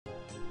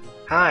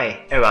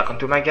Hi and welcome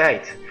to my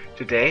guide.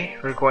 Today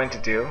we're going to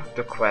do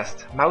the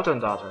quest Mountain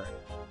Daughter.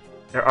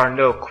 There are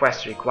no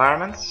quest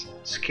requirements,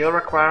 skill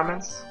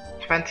requirements,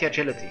 20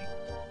 agility.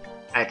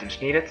 Items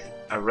needed: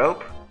 a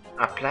rope,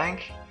 a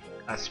plank,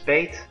 a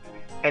spade,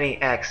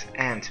 any axe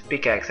and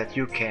pickaxe that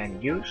you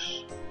can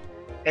use,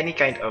 any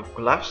kind of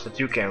gloves that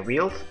you can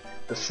wield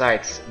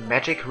besides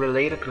magic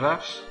related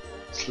gloves,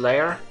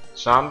 slayer,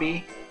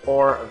 zombie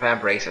or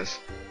vambraces.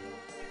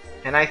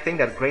 And I think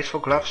that graceful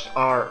gloves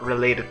are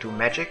related to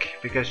magic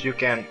because you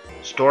can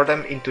store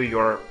them into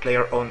your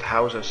player owned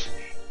house's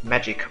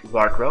magic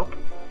wardrobe.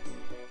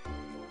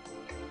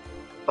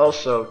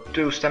 Also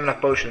 2 stamina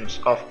potions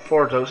of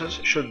 4 doses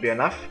should be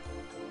enough,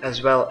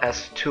 as well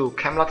as 2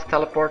 Camelot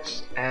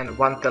teleports and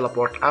 1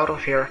 teleport out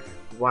of here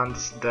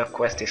once the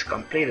quest is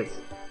completed.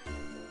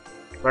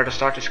 Where to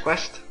start this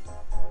quest?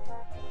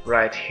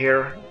 Right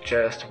here,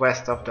 just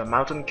west of the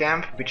mountain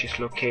camp, which is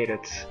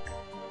located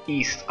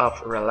east of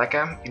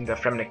Releka in the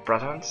Fremnik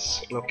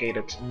province,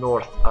 located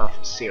north of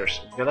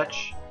Sears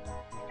village.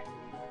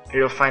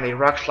 Here you'll find a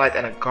rock slide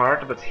and a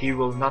guard, but he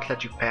will not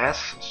let you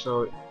pass,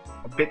 so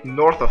a bit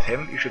north of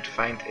him you should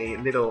find a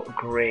little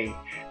grey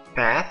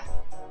path.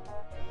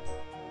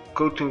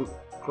 Go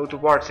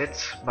towards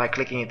it by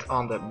clicking it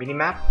on the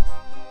minimap,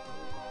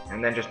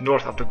 and then just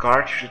north of the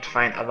guard you should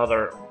find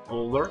another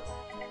boulder.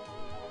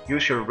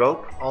 Use your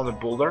rope on the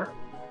boulder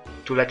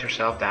to let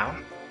yourself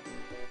down.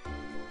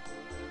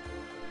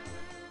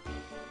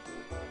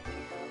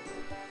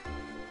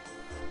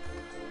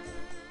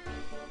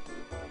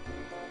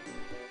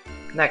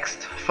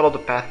 Next, follow the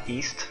path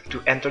east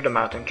to enter the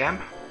mountain camp.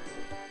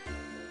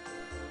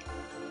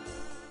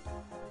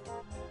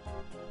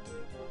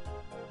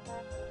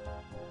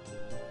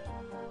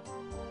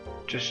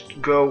 Just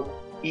go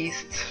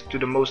east to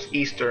the most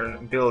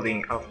eastern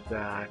building of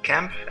the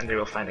camp and there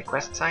you'll find a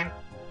quest sign.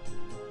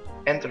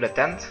 Enter the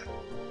tent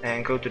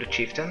and go to the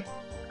chieftain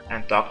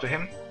and talk to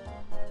him.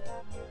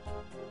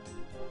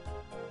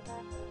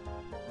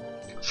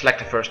 Select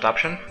the first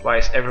option. Why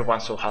is everyone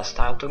so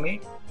hostile to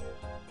me?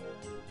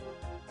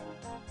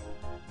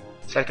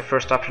 Select the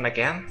first option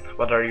again.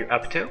 What are you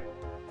up to?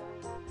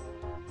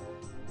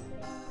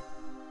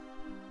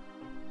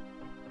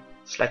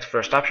 Select the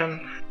first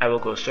option. I will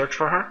go search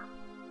for her.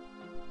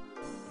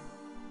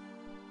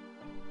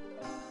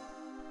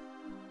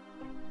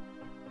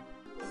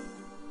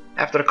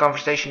 After the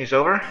conversation is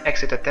over,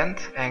 exit the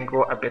tent and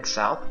go a bit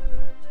south.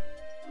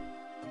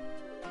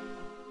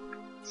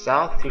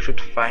 South you should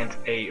find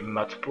a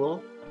mud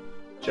pool.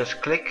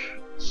 Just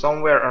click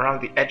somewhere around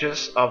the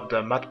edges of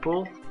the mud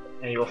pool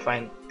and you will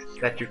find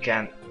that you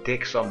can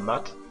dig some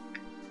mud.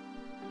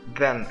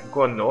 Then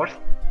go north,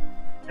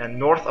 and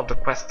north of the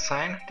quest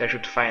sign there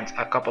should find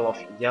a couple of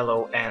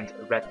yellow and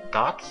red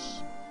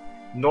dots.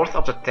 North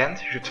of the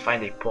tent you should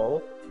find a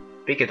pole.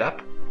 Pick it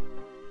up.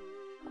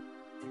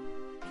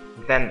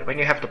 Then when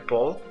you have the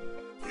pole,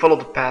 follow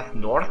the path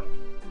north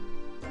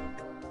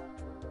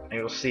and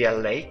you will see a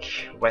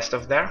lake west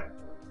of there.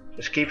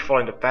 Just keep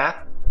following the path,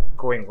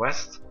 going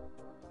west.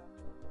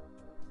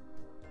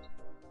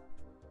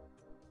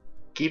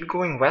 Keep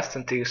going west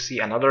until you see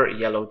another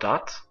yellow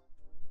dot.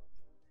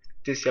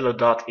 This yellow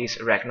dot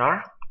is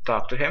Ragnar.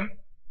 Talk to him.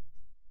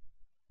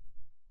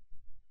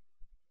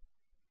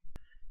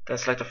 Then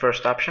select the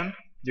first option.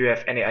 Do you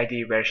have any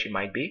idea where she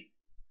might be?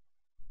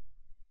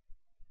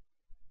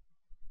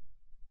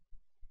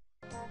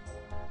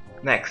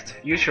 Next,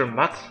 use your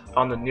mud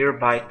on the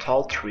nearby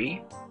tall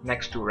tree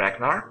next to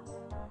Ragnar.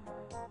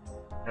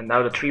 And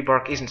now the tree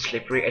bark isn't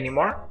slippery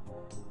anymore.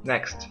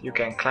 Next, you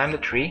can climb the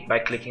tree by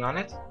clicking on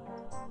it.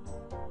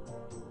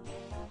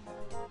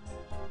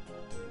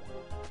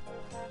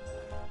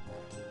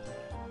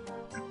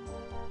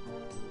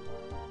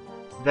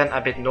 Then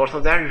a bit north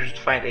of there you should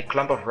find a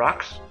clump of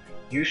rocks.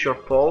 Use your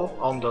pole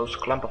on those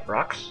clump of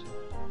rocks.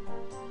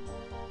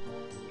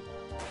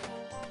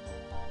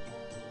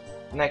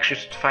 Next you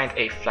should find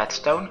a flat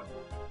stone.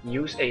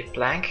 Use a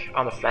plank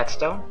on the flat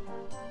stone.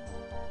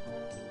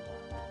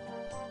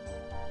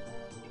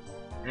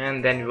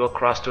 And then you will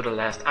cross to the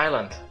last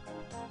island.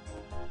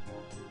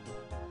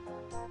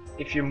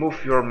 If you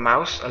move your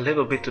mouse a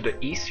little bit to the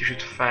east you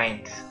should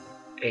find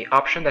an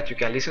option that you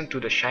can listen to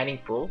the shining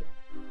pool.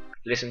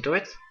 Listen to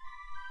it.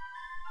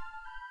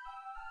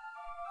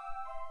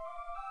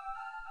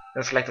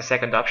 Then select the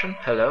second option.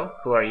 Hello,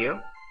 who are you?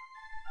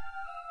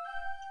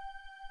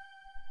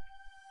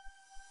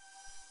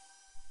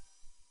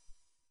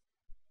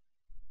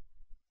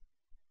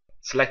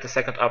 Select the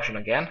second option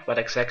again. What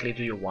exactly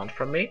do you want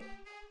from me?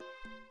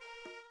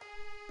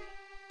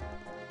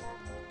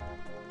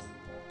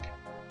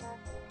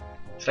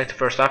 Select the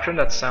first option.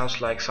 That sounds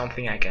like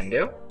something I can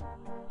do.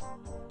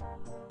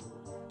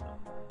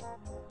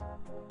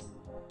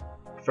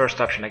 First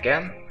option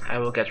again. I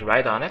will get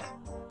right on it.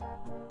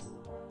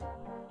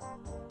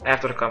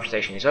 After the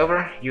conversation is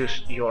over,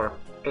 use your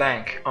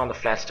plank on the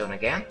flat stone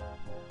again.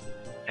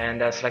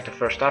 And then select the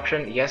first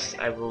option. Yes,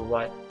 I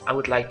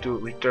would like to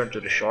return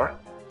to the shore.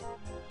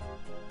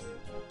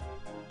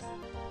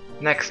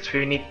 Next,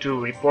 we need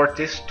to report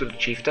this to the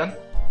chieftain.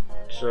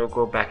 So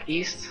go back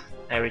east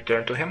and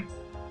return to him.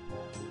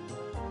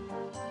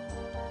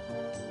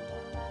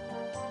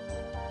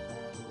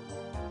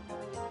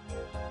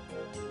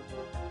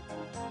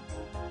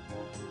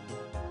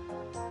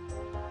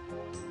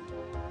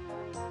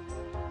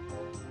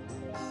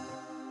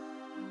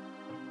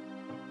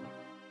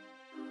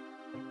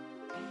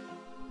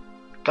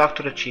 Talk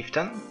to the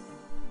chieftain.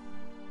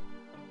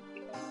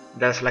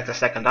 Then select the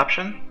second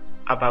option,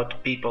 about the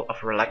people of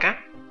Releka.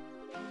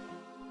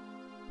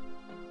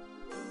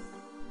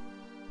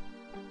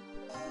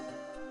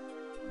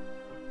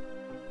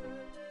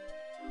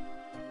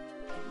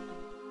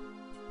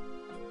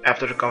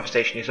 After the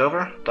conversation is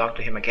over, talk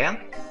to him again.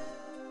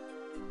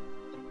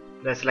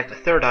 Then select the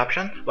third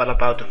option, what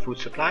about the food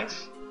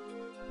supplies?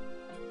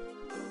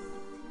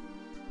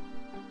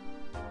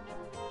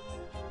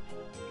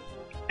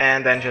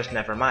 And then just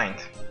never mind.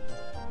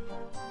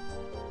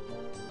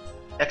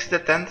 Exit the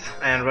tent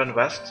and run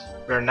west.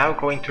 We're now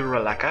going to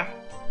Releka.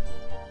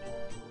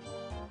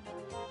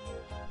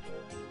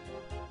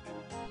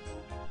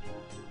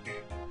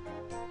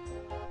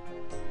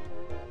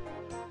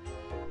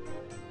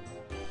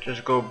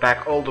 Just go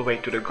back all the way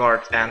to the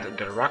guard and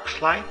the rock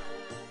slide.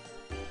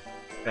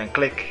 Then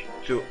click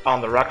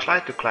on the rock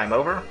slide to climb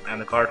over,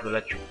 and the guard will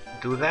let you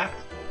do that.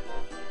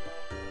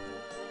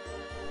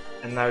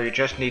 And now you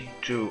just need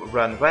to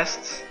run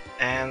west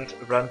and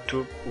run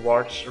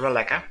towards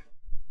Releka.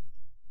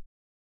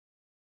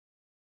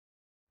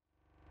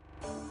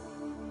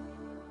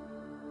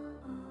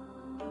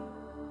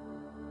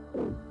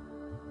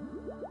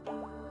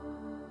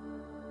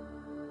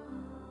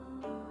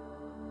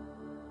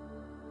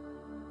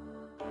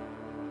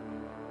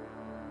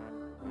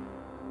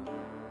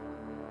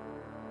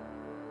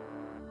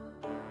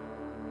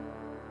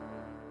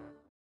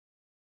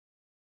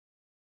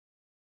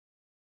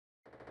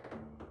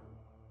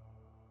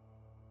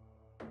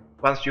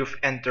 Once you've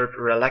entered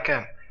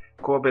Releka,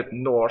 go a bit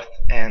north,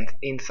 and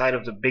inside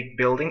of the big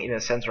building in the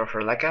center of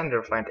Releka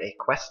you'll find a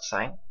quest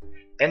sign.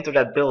 Enter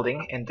that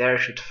building and there you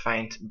should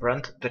find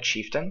Brunt the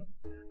chieftain.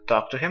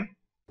 Talk to him.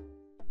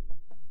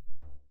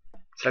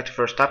 Select the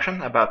first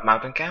option, about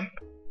mountain camp.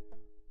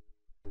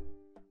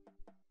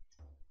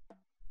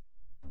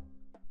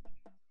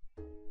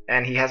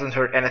 And he hasn't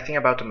heard anything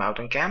about the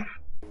mountain camp,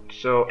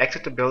 so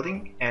exit the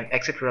building and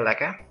exit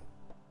Releka.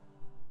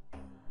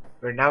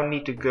 We now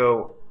need to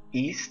go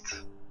east.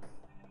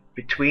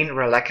 Between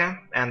Releka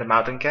and the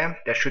mountain camp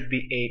there should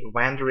be a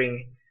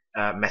wandering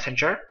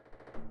messenger.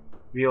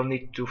 We'll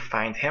need to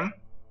find him,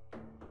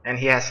 and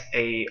he has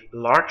a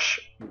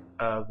large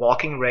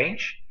walking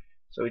range,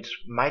 so it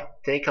might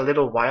take a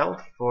little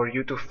while for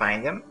you to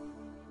find him.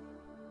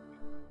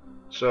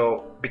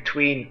 So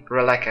between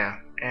Releka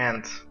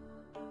and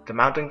the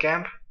mountain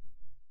camp,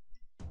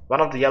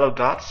 one of the yellow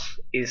dots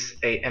is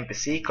a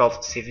NPC called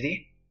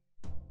Sivdi.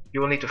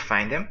 You will need to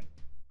find him.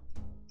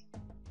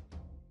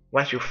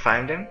 Once you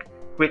find him,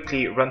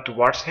 quickly run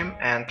towards him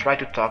and try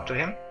to talk to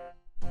him.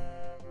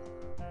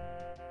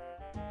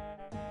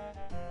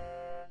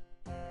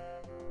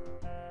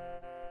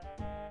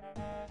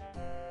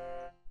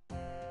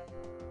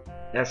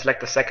 Then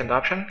select the second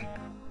option.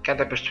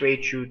 Can't I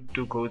persuade you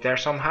to go there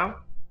somehow?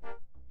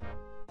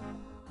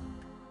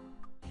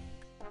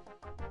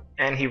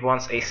 And he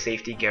wants a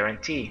safety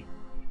guarantee.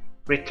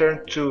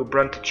 Return to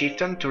Brunt the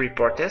chieftain to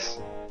report this.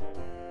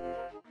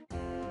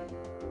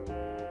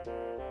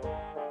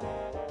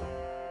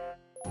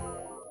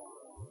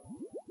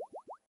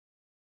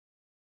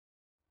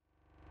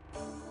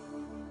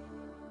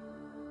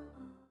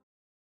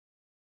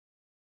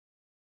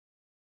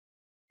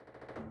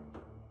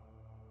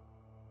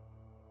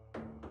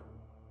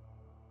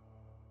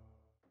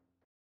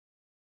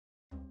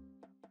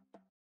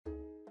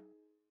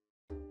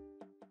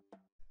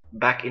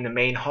 Back in the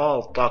main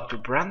hall, talk to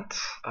Brunt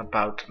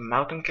about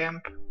mountain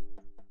camp.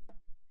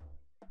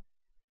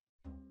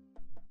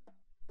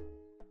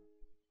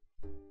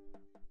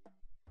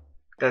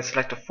 Then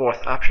select the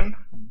fourth option.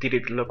 Did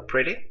it look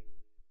pretty?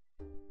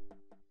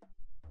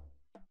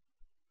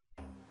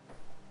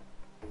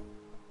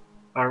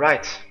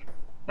 Alright,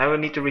 now we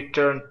need to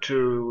return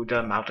to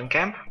the mountain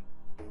camp.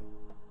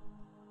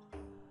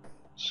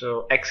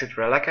 So exit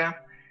Releka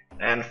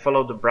and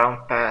follow the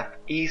brown path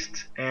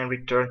east and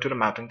return to the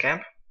mountain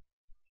camp.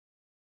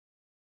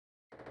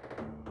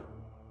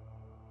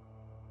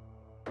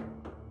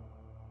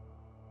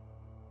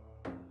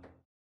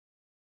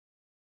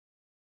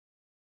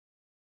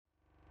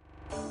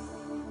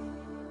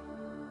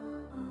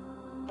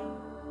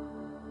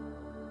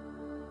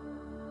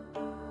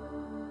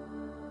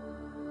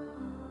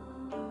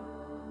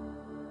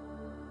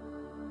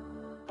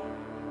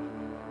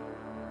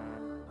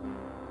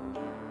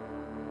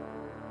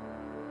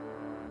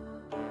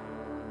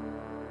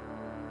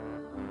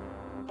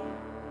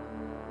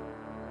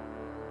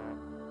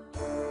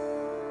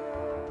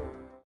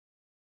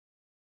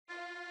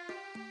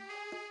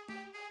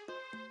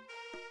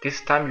 This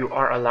time you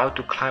are allowed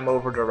to climb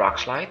over the rock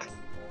slide,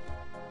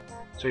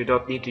 so you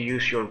don't need to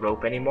use your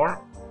rope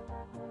anymore.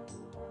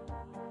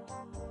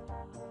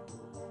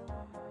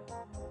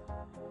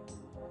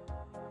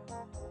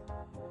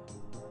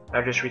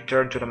 Now just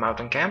return to the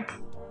mountain camp.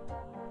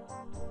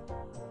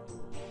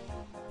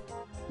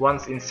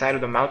 Once inside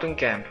of the mountain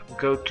camp,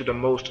 go to the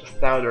most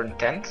southern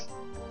tent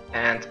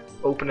and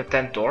open the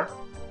tent door.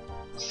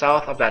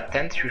 South of that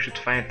tent you should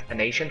find an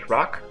ancient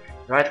rock.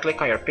 Right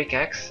click on your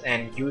pickaxe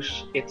and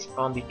use it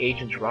on the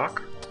ancient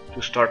rock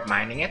to start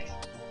mining it.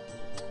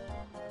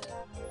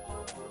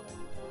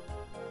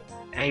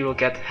 And you will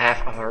get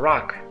half of a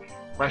rock.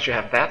 Once you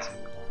have that,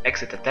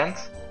 exit the tent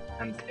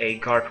and a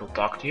guard will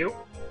talk to you.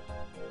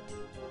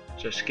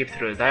 Just skip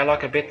through the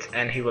dialogue a bit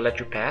and he will let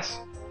you pass.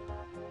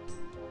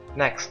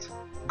 Next,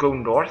 go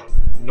north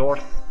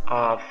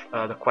of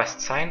the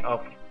quest sign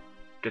of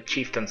the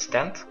chieftain's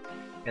tent,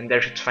 and there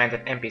you should find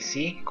an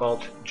NPC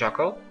called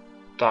Jocko.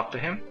 Talk to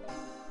him.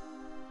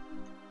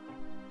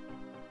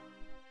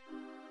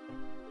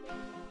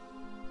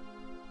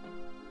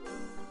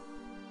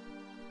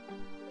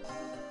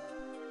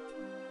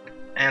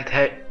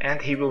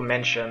 And he will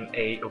mention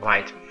a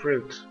white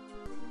fruit.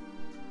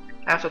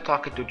 After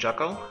talking to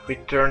Jocko,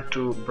 return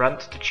to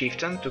Brunt the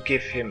chieftain to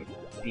give him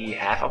the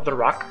half of the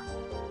rock.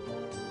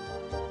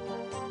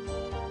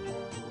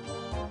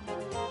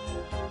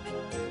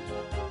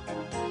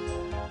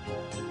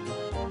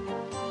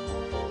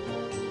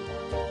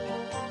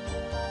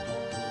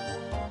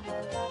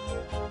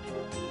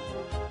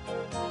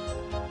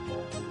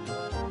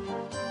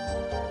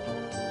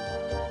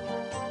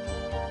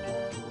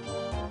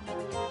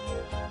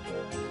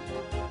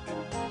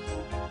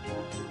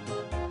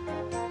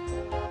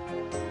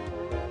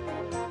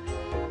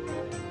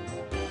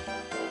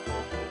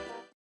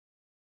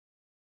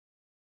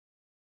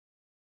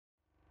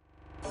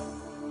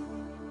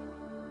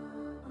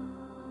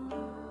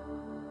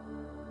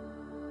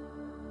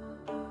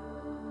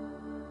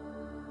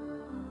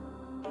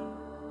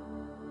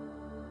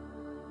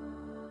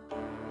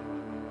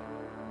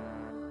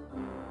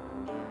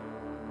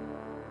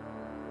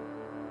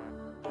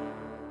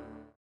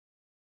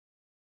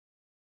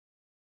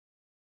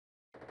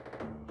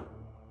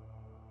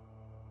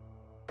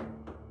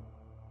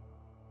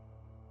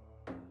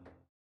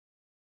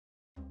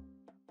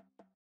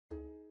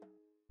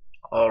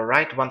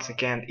 Alright, once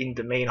again in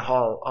the main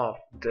hall of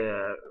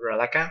the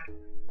Relica,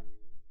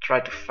 try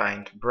to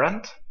find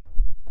Brunt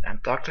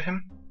and talk to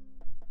him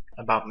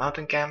about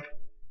mountain camp.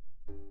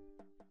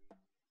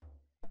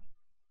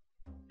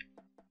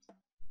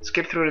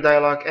 Skip through the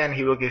dialogue and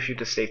he will give you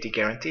the safety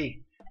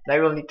guarantee. Now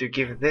you will need to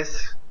give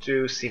this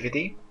to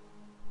CVD,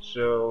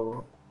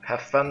 so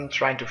have fun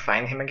trying to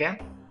find him again.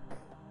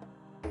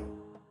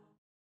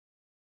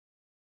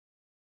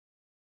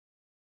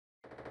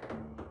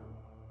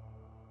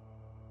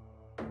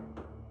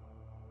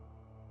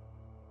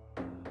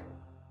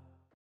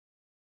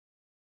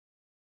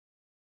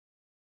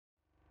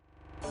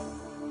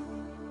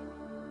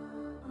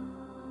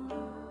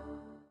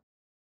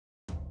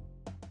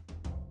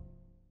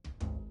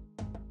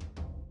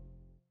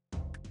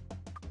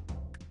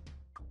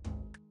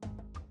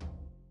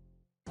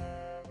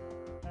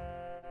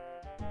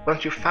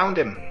 Once you found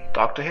him,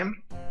 talk to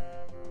him.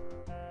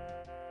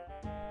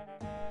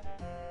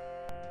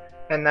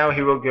 And now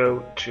he will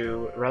go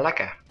to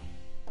Relica.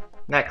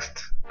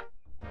 Next,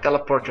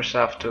 teleport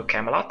yourself to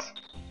Camelot,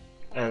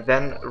 and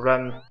then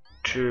run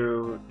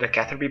to the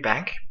Catherby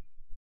Bank.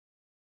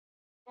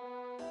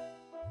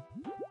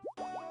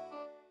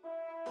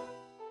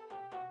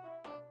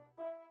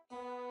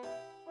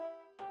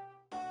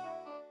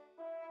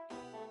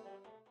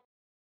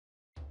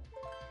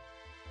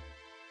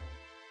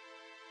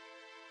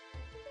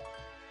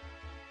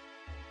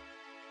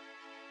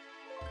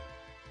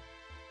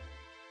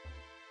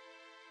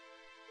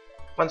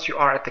 Once you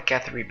are at the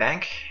Catherby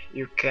Bank,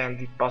 you can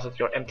deposit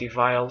your empty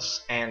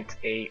vials and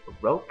a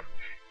rope,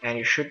 and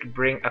you should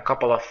bring a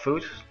couple of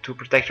food to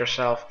protect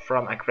yourself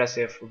from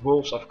aggressive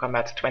wolves of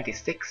combat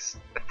 26,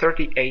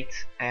 38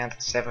 and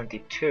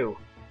 72.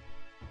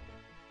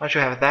 Once you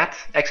have that,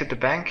 exit the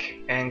bank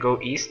and go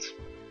east.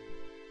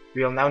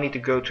 We will now need to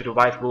go to the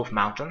White Wolf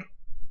Mountain.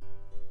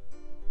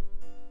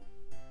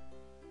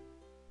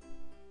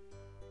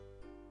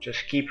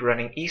 Just keep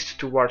running east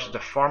towards the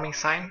farming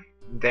sign.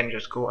 Then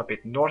just go a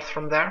bit north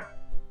from there.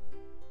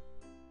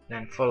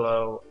 Then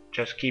follow,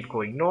 just keep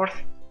going north.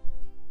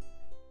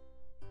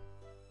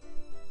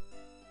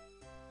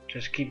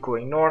 Just keep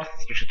going north.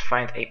 You should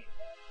find a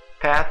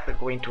path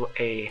going to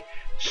a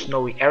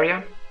snowy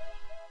area.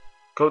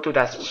 Go to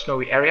that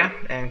snowy area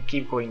and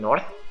keep going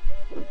north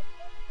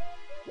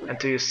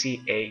until you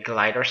see a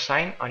glider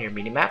sign on your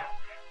minimap.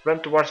 Run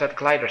towards that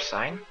glider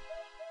sign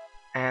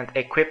and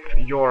equip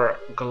your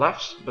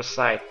gloves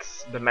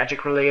besides the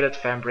magic related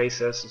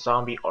vambraces,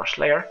 zombie or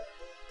slayer,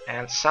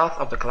 and south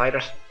of the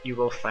gliders you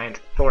will find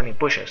thorny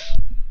bushes.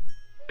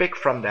 Pick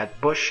from that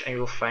bush and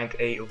you will find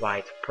a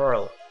white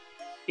pearl.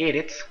 Eat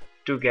it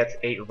to get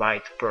a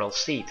white pearl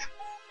seed.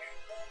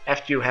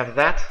 After you have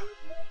that,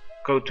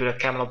 go to the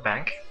Camelot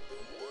Bank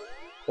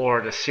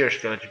or the Sears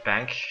Village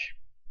Bank.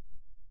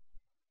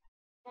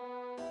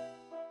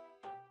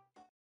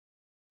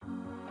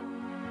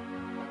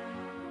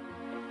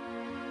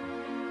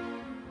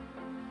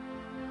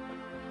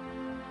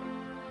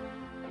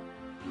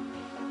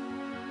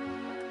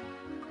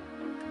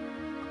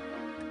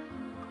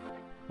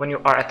 When you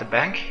are at the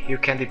bank, you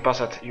can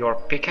deposit your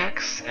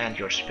pickaxe and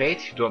your spade.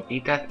 You don't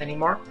need that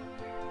anymore.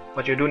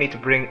 What you do need to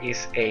bring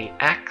is a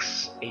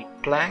axe, a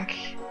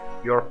plank,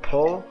 your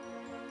pole,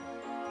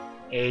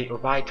 a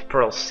white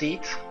pearl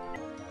seed,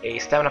 a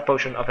stamina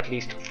potion of at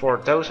least 4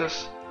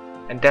 doses,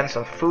 and then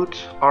some food,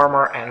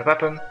 armor and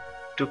weapon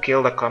to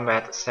kill the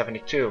combat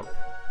 72.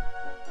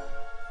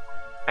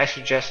 I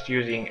suggest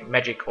using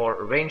magic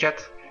or ranged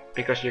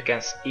because you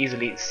can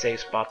easily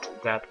safe spot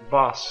that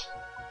boss.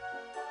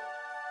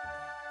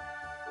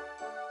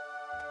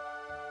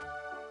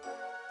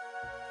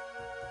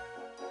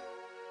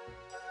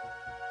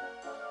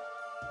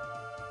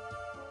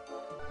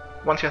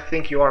 Once you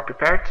think you are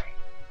prepared,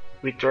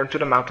 return to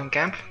the mountain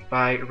camp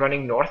by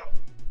running north.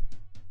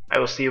 I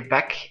will see you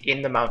back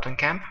in the mountain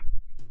camp.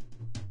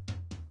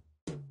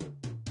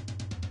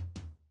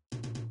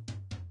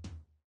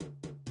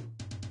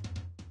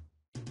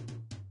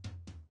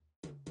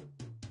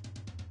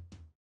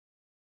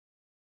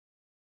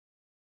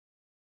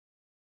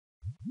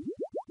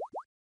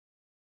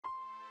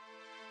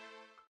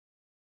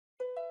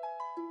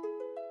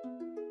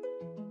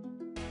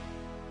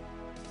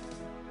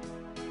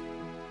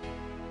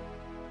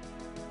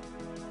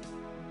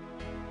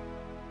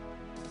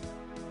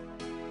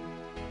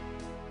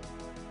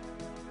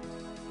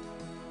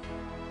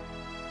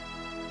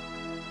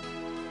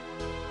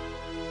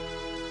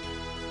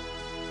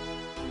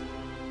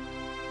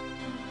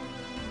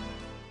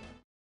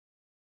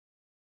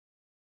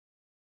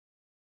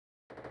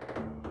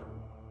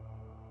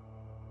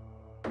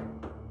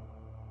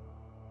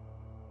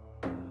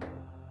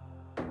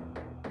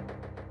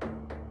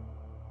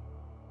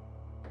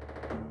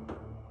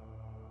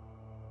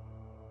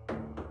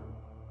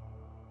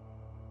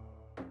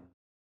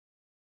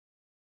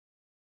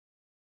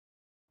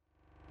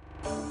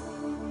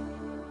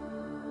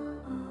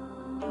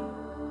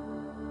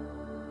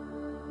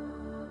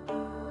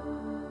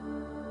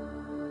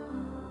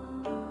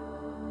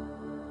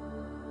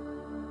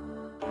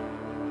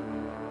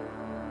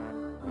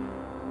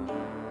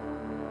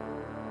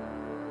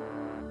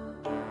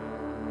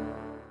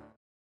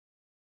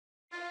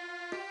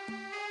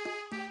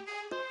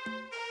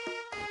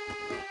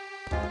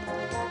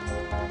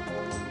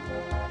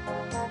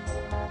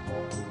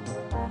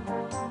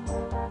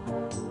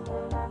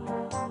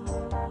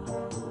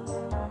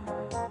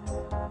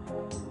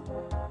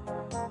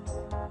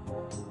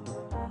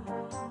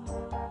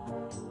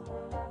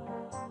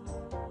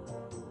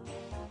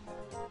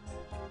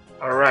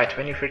 Alright,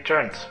 when you've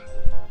returned,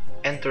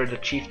 enter the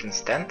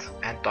chieftain's tent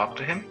and talk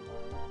to him.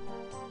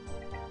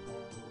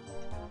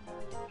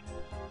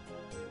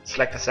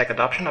 Select the second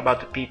option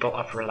about the people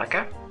of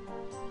Relaka.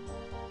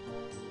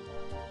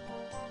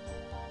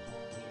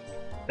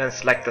 Then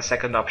select the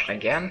second option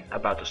again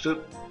about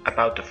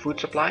the food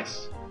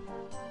supplies.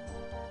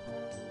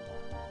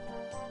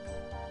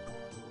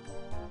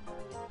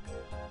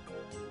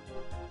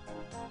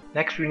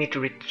 Next we need to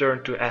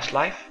return to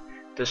Aslife,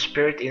 the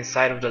spirit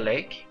inside of the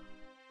lake.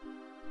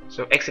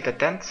 So exit the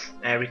tent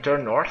and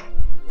return north.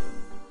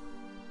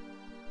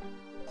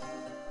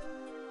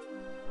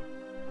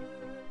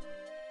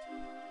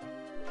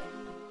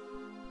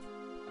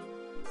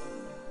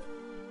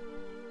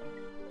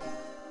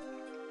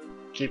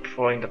 Keep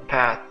following the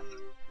path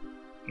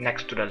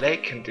next to the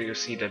lake until you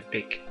see the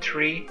big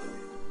tree.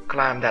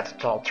 Climb that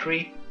tall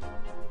tree.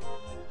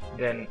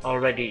 Then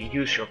already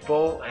use your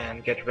pole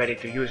and get ready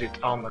to use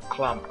it on the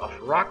clump of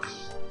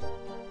rocks.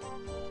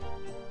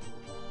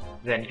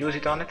 Then use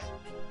it on it.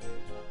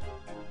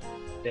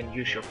 Then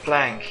use your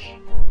plank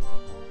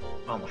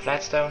on the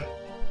flatstone.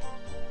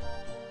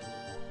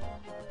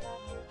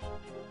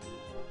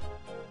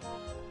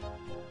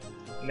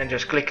 And then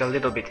just click a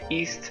little bit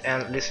east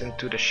and listen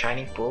to the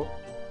shining pool.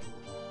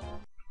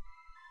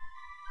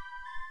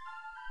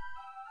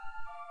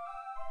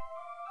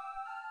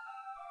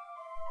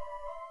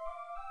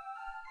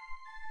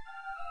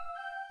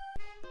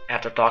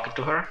 After talking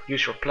to her,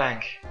 use your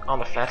plank on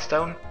the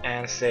flatstone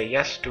and say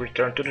yes to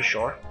return to the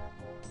shore.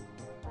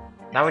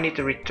 Now we need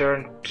to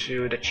return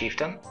to the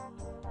chieftain.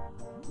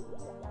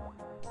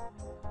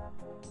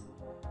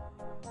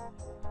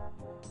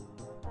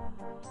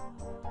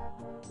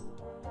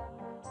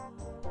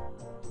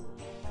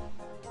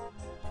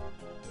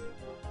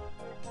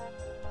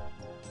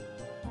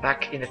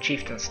 Back in the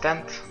chieftain's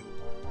tent.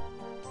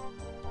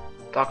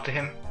 Talk to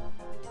him.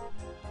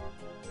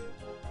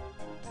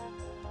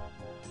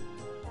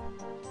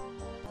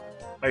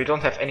 Now you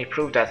don't have any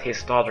proof that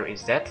his daughter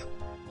is dead.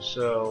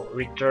 So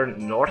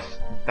return north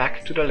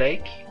back to the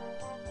lake.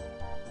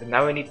 And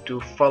now we need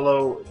to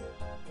follow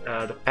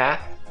the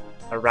path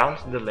around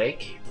the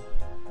lake.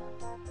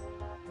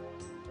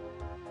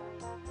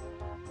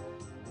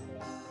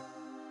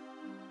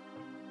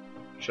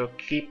 So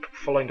keep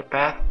following the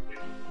path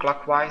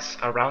clockwise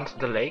around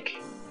the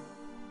lake,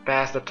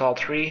 past the tall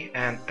tree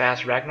and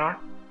past Ragnar.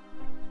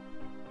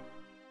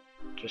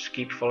 Just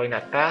keep following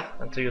that path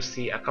until you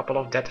see a couple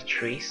of dead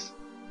trees.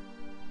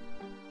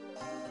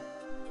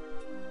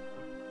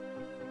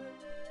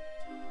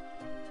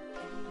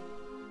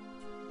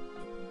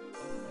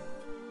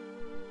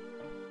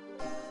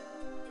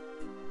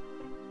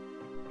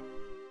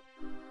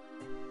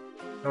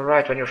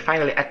 Alright, when you're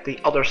finally at the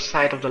other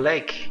side of the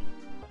lake,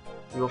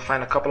 you will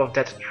find a couple of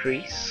dead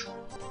trees.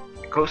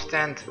 Go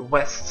stand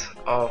west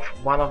of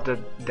one of the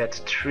dead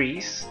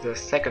trees, the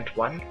second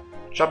one.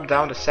 Chop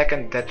down the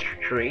second dead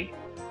tree.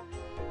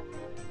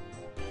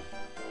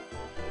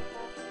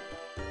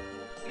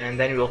 And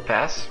then you will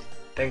pass.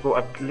 Then go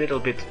a little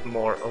bit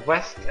more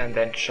west and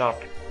then chop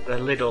the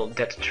little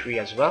dead tree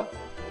as well.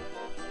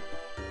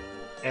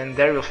 And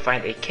there you'll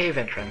find a cave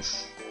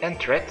entrance.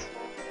 Enter it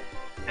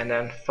and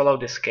then follow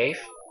this cave.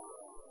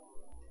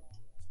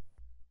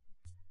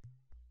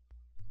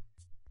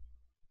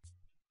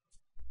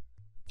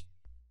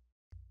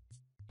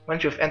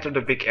 Once you've entered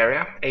the big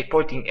area, a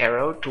pointing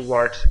arrow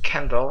towards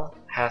Kendall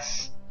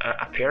has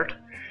appeared,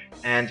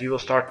 and you will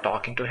start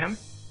talking to him.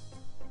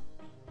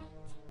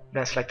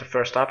 Then select the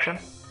first option.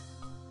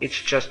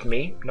 It's just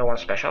me, no one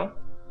special.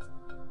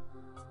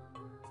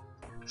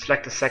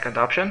 Select the second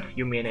option,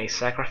 you mean a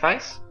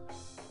sacrifice.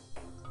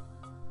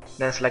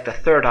 Then select the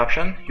third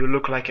option, you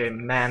look like a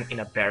man in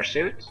a bear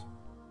suit.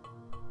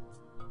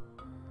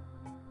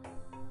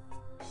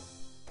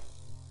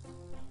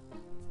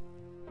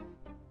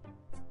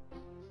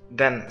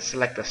 Then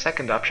select the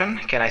second option,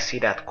 can I see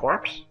that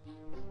corpse?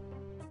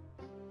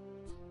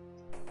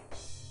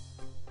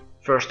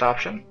 First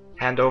option,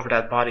 hand over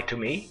that body to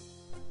me,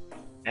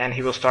 and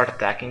he will start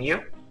attacking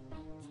you.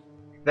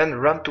 Then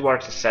run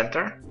towards the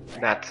center,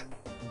 that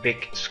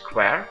big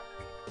square,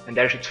 and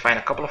there you should find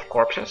a couple of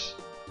corpses.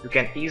 You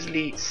can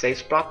easily safe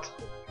spot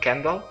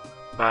Kendall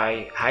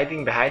by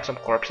hiding behind some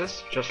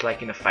corpses, just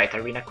like in a fight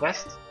arena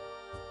quest.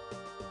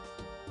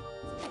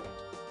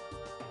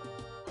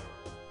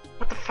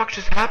 What the fuck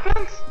just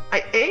happened?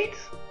 I ate?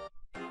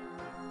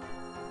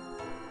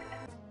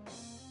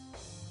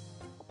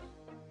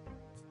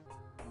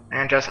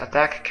 And just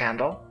attack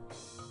Kendall.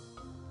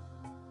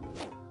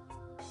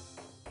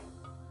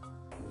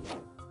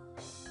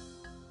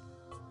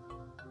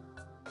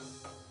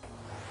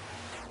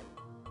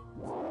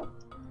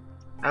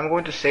 I'm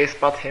going to safe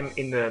spot him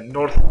in the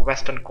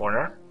northwestern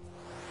corner.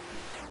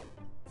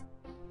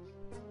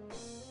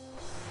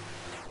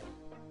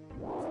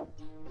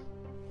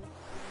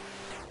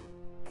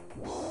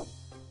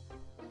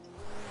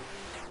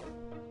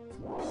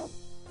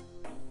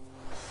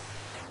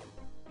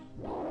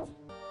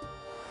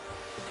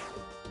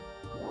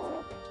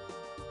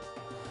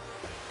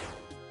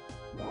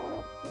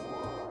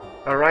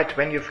 Alright,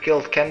 when you've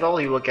killed Kendall,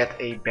 you will get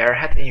a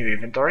bearhead in your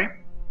inventory.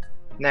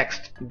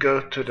 Next, go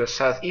to the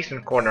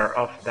southeastern corner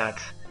of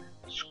that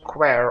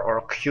square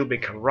or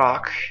cubic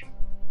rock,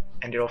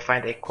 and you'll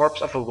find a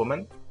corpse of a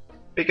woman.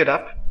 Pick it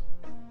up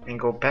and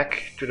go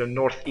back to the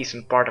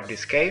northeastern part of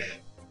this cave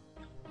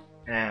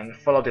and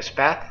follow this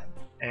path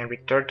and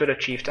return to the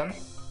chieftain.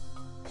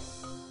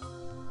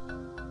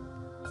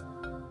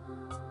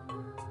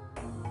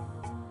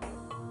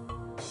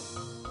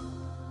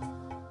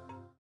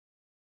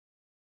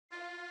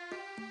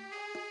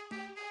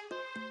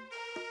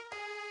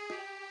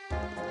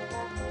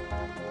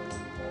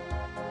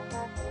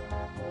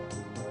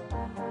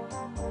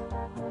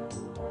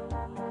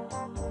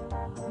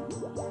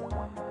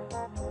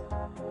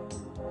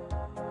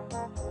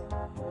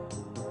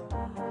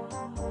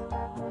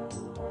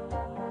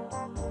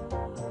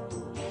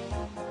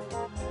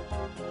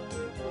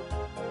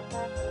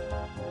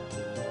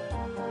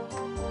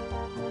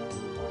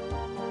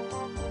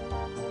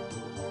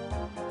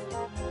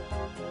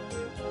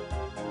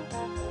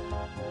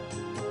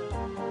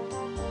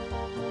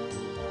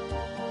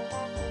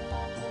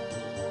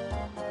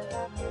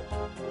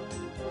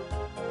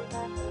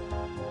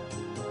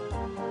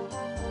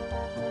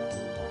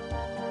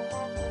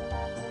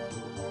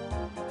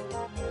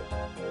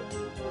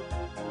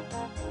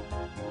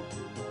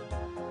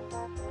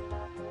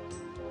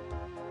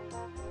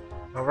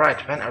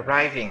 Alright, when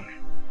arriving,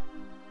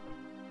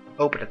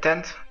 open the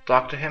tent,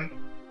 talk to him.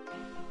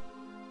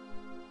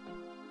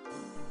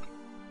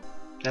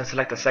 Then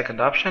select the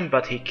second option,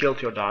 but he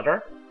killed your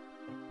daughter.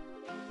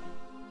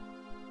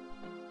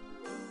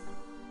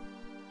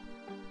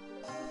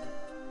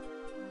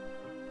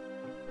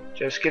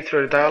 Just skip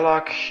through the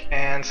dialogue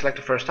and select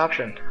the first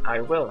option,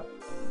 I will.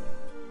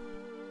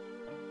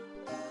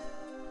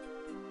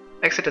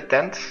 Exit the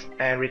tent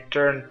and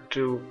return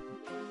to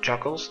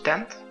Juggle's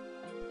tent.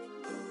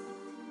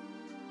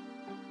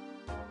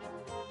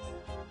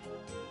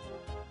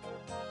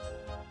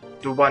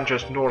 The one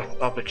just north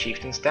of the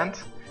chieftain's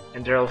tent,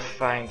 and there you'll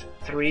find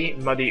 3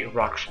 muddy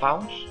rock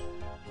spawns.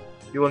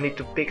 You will need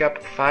to pick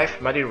up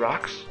 5 muddy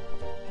rocks.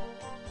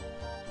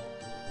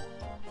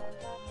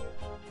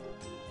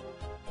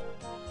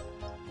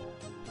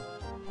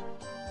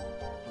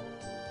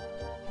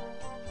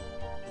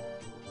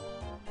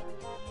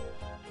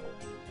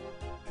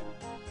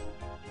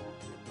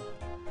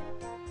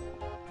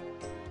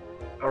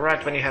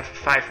 Alright, when you have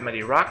 5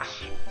 muddy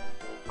rocks,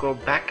 go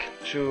back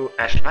to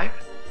Ashlife,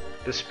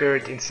 the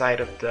spirit inside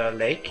of the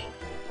lake.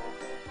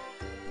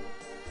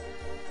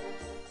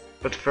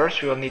 But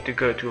first we will need to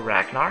go to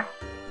Ragnar,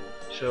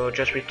 so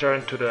just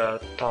return to the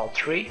tall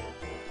tree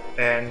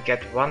and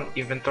get 1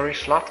 inventory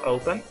slot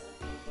open.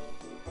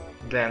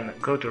 Then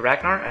go to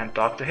Ragnar and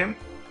talk to him.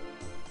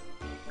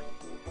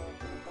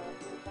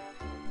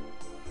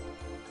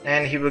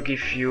 And he will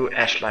give you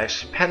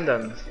Ashlife's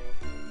pendant.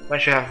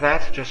 Once you have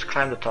that, just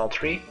climb the tall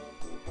tree.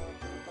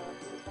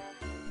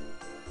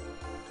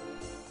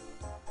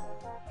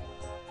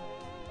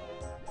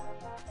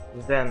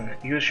 Then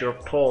use your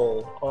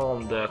pole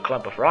on the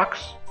clump of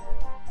rocks.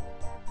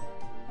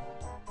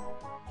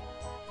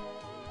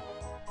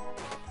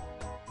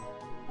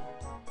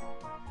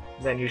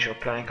 Then use your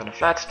plank on the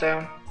flat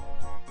stone.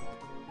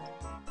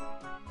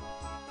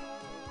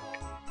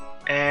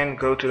 And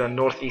go to the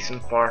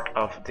northeastern part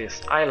of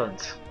this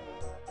island.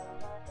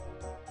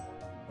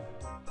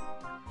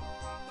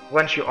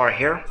 Once you are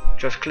here,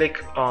 just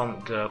click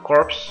on the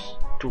corpse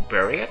to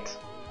bury it.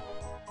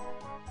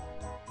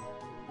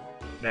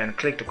 Then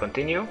click to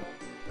continue,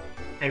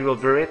 and you will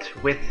bury it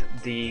with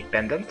the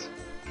pendant.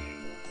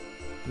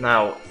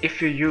 Now,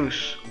 if you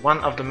use one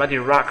of the muddy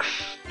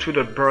rocks to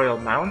the burial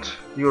mound,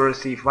 you will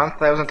receive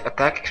 1000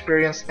 attack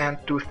experience and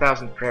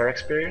 2000 prayer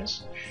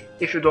experience.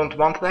 If you don't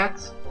want that,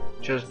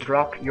 just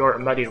drop your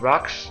muddy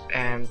rocks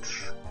and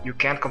you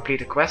can't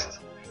complete a quest.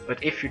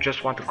 But if you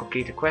just want to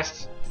complete a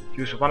quest,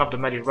 use one of the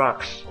muddy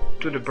rocks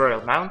to the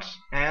burial mound,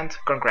 and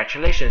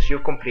congratulations,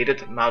 you've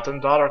completed Mountain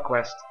Dollar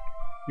quest.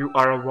 You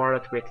are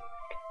awarded with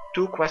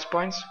 2 quest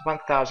points,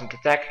 1000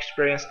 attack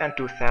experience and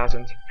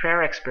 2000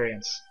 prayer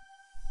experience.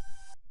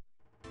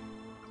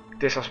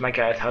 This was my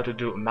guide how to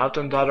do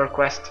Mountain Dollar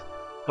quest.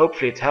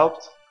 Hopefully it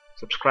helped.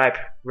 Subscribe,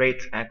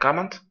 rate and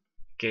comment.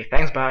 Okay,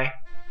 thanks, bye.